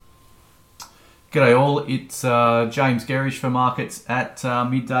G'day all, it's James Gerish for markets at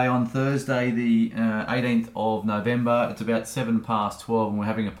midday on Thursday the 18th of November. It's about 12:07 and we're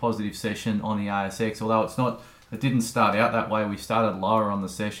having a positive session on the ASX, although it didn't start out that way. We started lower on the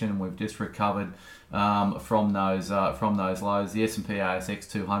session and we've just recovered from those lows. The S&P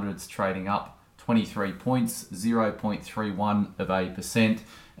ASX 200 is trading up 23 points, 0.31%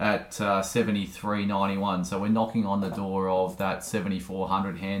 at 73.91. So we're knocking on the door of that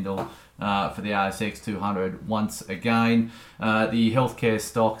 7,400 handle for the ASX 200 once again. The healthcare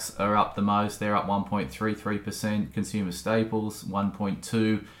stocks are up the most. They're up 1.33%. Consumer staples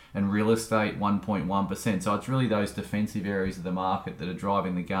 1.2%. And real estate 1.1%. So it's really those defensive areas of the market that are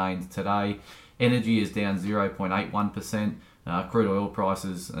driving the gains today. Energy is down 0.81%. Crude oil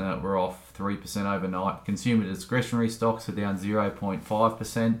prices were off 3% overnight. Consumer discretionary stocks are down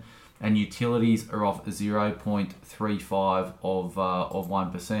 0.5%, and utilities are off 0.35 of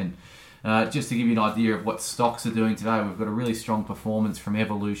 1%. Just to give you an idea of what stocks are doing today, we've got a really strong performance from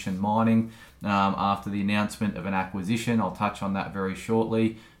Evolution Mining after the announcement of an acquisition. I'll touch on that very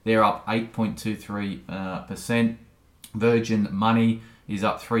shortly. They're up 8.23%. Virgin Money is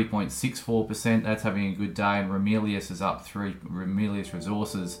up 3.64%. That's having a good day. And Ramelius is up Ramelius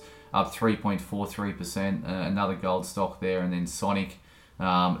Resources up 3.43%. Another gold stock there. And then Sonic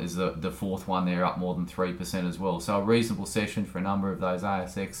is the fourth one there, up more than 3% as well. So a reasonable session for a number of those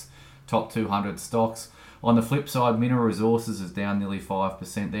ASX top 200 stocks. On the flip side, Mineral Resources is down nearly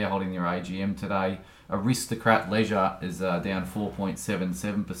 5%. They're holding their AGM today. Aristocrat Leisure is down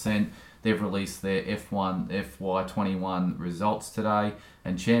 4.77%. They've released their FY21 results today.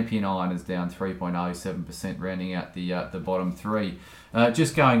 And Champion Iron is down 3.07%, rounding out the bottom three.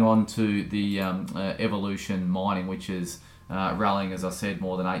 Just going on to the Evolution Mining, which is rallying, as I said,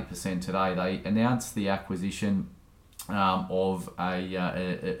 more than 8% today. They announced the acquisition of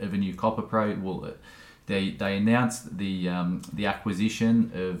a new copper project. Well, they announced the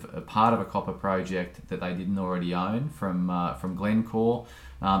acquisition of a part of a copper project that they didn't already own from Glencore.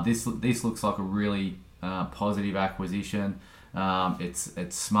 This looks like a really positive acquisition. It's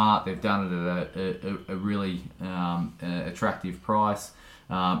smart. They've done it at a really attractive price.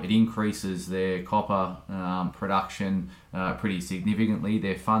 It increases their copper production pretty significantly.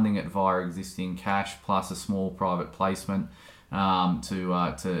 They're funding it via existing cash plus a small private placement to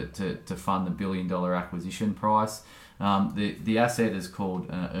fund the $1 billion acquisition price. The asset is called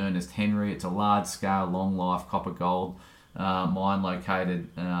Ernest Henry. It's a large-scale, long-life copper gold mine located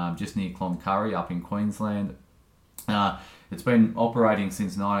just near Cloncurry up in Queensland. It's been operating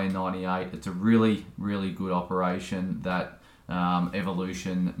since 1998. It's a really, really good operation that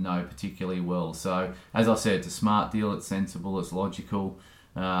Evolution know particularly well. So, as I said, it's a smart deal. It's sensible. It's logical.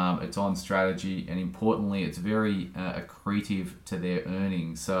 It's on strategy, and importantly, it's very accretive to their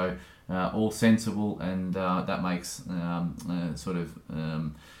earnings. So, all sensible, and that makes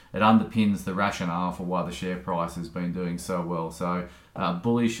it underpins the rationale for why the share price has been doing so well. So,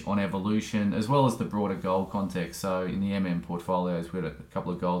 bullish on Evolution, as well as the broader gold context. So, in the MM portfolios, we've got a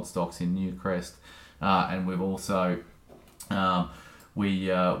couple of gold stocks in Newcrest, and we've also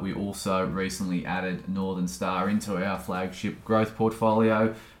we also recently added Northern Star into our flagship growth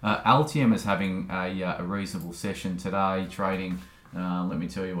portfolio. Altium is having a reasonable session today, trading. Let me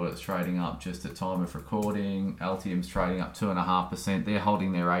tell you what it's trading up just at time of recording. Altium's trading up 2.5%. They're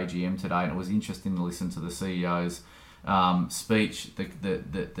holding their AGM today, and it was interesting to listen to the CEO's speech.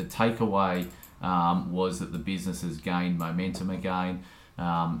 The takeaway was that the business has gained momentum again.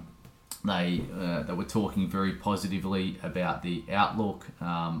 They were talking very positively about the outlook.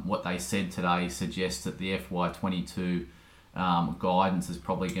 What they said today suggests that the FY22 guidance is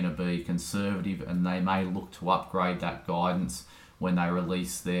probably going to be conservative, and they may look to upgrade that guidance when they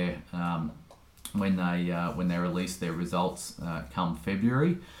release their results come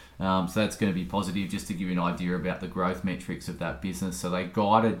February. So that's going to be positive. Just to give you an idea about the growth metrics of that business. So they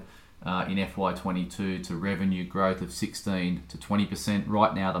guided in FY22 to revenue growth of 16 to 20%.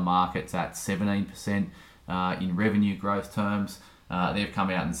 Right now the market's at 17% in revenue growth terms. They've come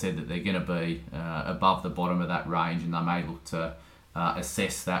out and said that they're going to be above the bottom of that range, and they may look to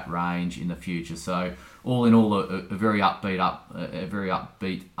assess that range in the future. So all in all, a very upbeat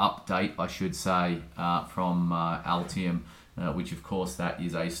update, I should say, from Altium, which of course that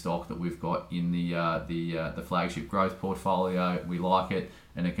is a stock that we've got in the flagship growth portfolio. We like it,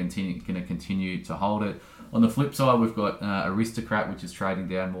 and are going to continue to hold it. On the flip side, we've got Aristocrat, which is trading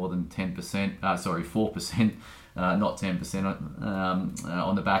down more than 4%, not 10%,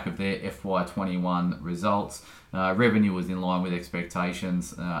 on the back of their FY21 results. Revenue was in line with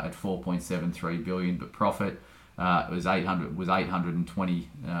expectations at $4.73 billion, but profit it was 820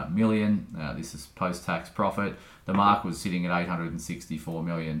 million. This is post-tax profit. The market was sitting at 864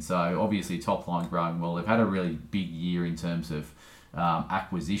 million. So obviously top line growing well. They've had a really big year in terms of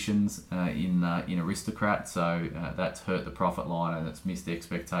acquisitions in Aristocrat, so that's hurt the profit line and it's missed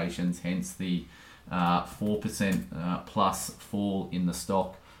expectations. Hence the 4% plus fall in the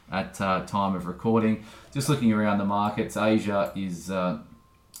stock at time of recording. Just looking around the markets, Asia is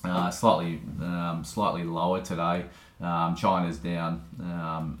slightly lower today. China's down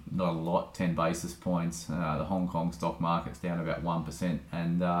not a lot, 10 basis points. The Hong Kong stock market's down about 1%,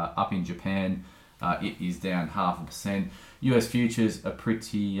 and up in Japan, it is down 0.5%. US futures are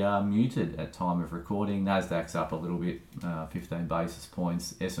pretty muted at time of recording. Nasdaq's up a little bit, 15 basis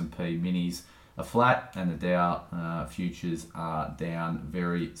points. S&P minis are flat, and the Dow futures are down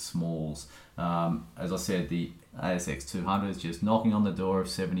very smalls. As I said, the ASX 200 is just knocking on the door of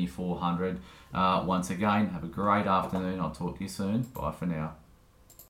 7,400. Once again, have a great afternoon. I'll talk to you soon. Bye for now.